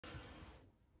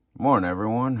Morning,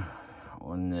 everyone.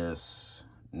 On this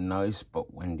nice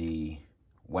but windy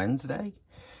Wednesday,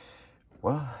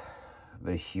 well,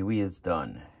 the Huey is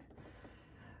done.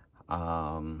 Got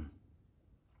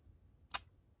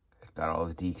all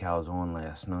the decals on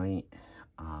last night.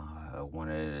 I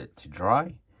wanted it to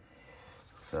dry,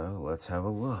 so let's have a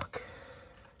look.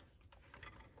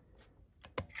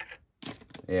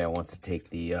 Yeah, I want to take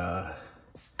the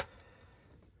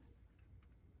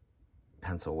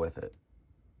pencil with it.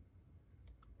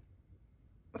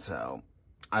 So,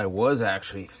 I was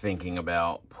actually thinking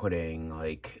about putting,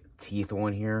 like, teeth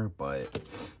on here, but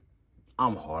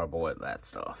I'm horrible at that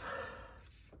stuff.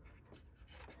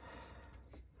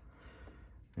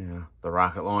 Yeah, the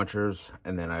rocket launchers,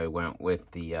 and then I went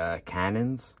with the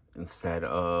cannons instead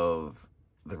of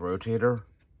the rotator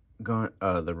gun,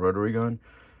 the rotary gun.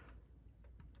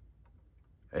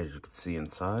 As you can see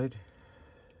inside.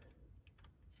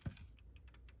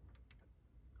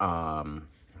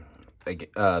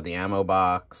 The ammo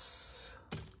box,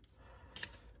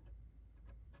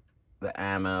 the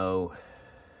ammo,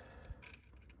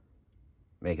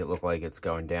 make it look like it's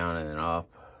going down and then up.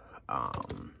 I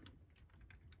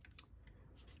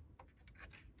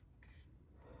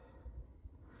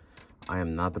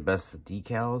am not the best at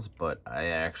decals, but I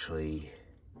actually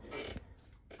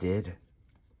did,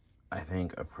 I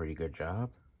think, a pretty good job.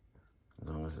 As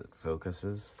long as it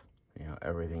focuses, you know,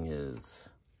 everything is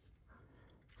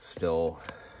still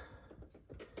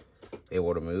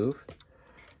able to move.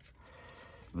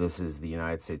 This is the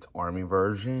United States Army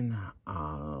version.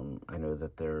 I know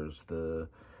that there's the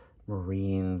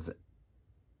Marines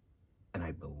and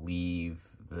I believe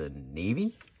the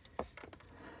Navy.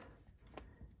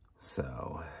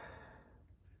 So,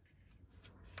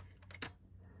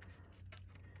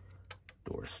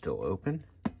 door's still open.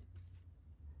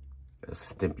 As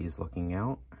Stimpy's looking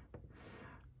out.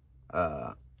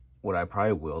 What I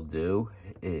probably will do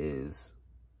is,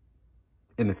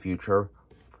 in the future,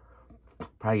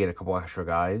 probably get a couple extra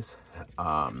guys,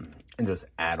 and just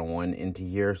add one into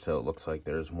here so it looks like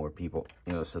there's more people,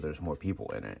 you know, so there's more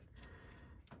people in it.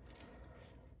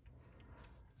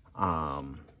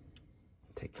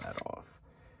 Take that off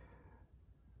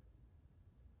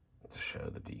to show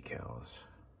the decals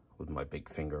with my big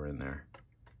finger in there.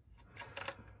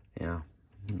 Yeah,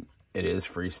 it is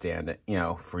freestanding, you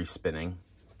know, free spinning.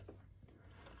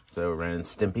 So Ren and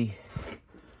Stimpy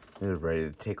is ready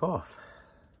to take off.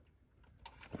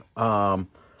 I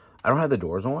don't have the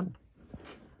doors on.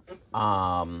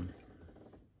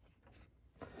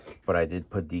 But I did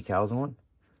put decals on,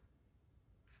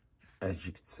 as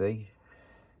you can see.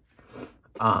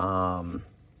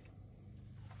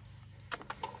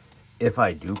 If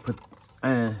I do put,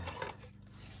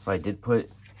 if I did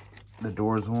put the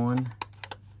doors on,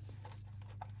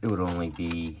 it would only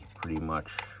be pretty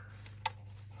much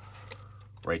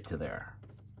right to there,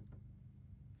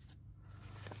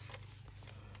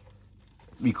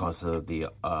 because of the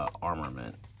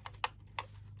armament,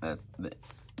 the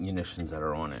munitions that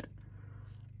are on it.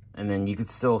 And then you could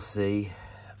still see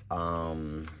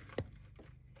the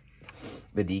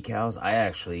decals. I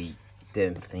actually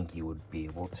didn't think you would be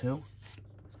able to,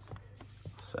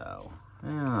 so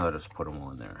I'll just put them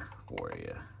on there for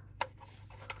you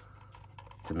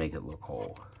to make it look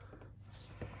whole.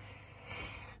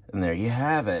 And there you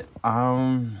have it.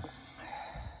 I'm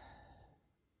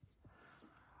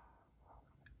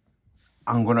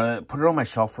gonna put it on my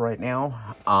shelf right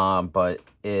now. But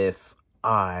if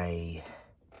I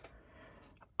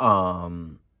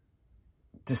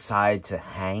decide to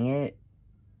hang it,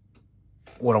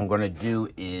 what I'm gonna do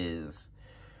is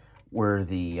where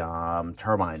the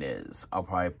turbine is, I'll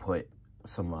probably put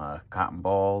some cotton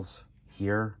balls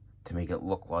here to make it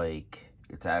look like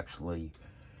it's actually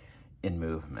in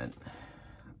movement.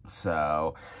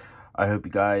 So I hope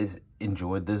you guys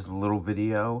enjoyed this little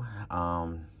video.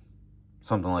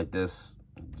 Something like this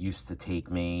used to take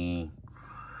me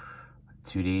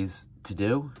 2 days to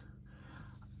do.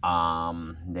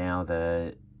 Now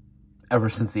that, ever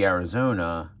since the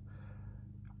Arizona,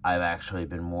 I've actually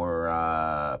been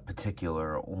more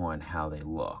particular on how they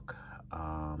look.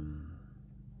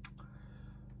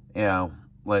 You know,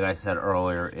 like I said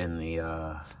earlier in the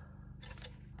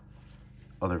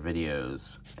other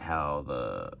videos, how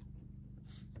the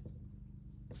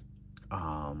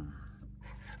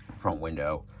front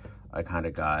window, I kind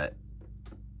of got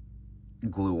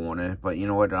glue on it, but you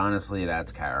know what, honestly, it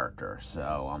adds character.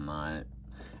 So I'm not,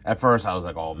 at first I was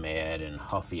like all mad and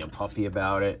huffy and puffy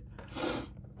about it,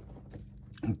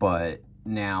 but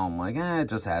now I'm like, it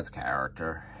just adds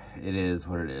character. It is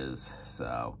what it is.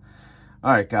 So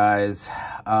all right, guys,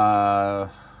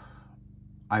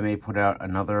 I may put out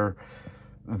another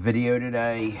video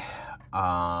today.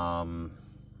 Probably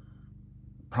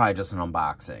just an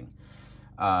unboxing.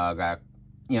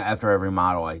 After every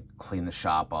model, I clean the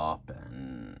shop up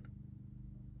and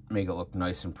make it look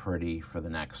nice and pretty for the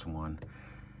next one.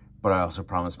 But I also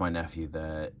promised my nephew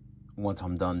that once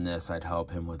I'm done this, I'd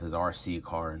help him with his RC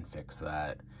car and fix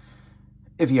that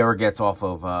if he ever gets off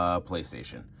of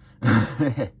PlayStation.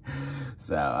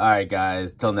 So, alright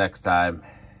guys, till next time,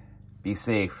 be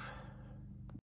safe.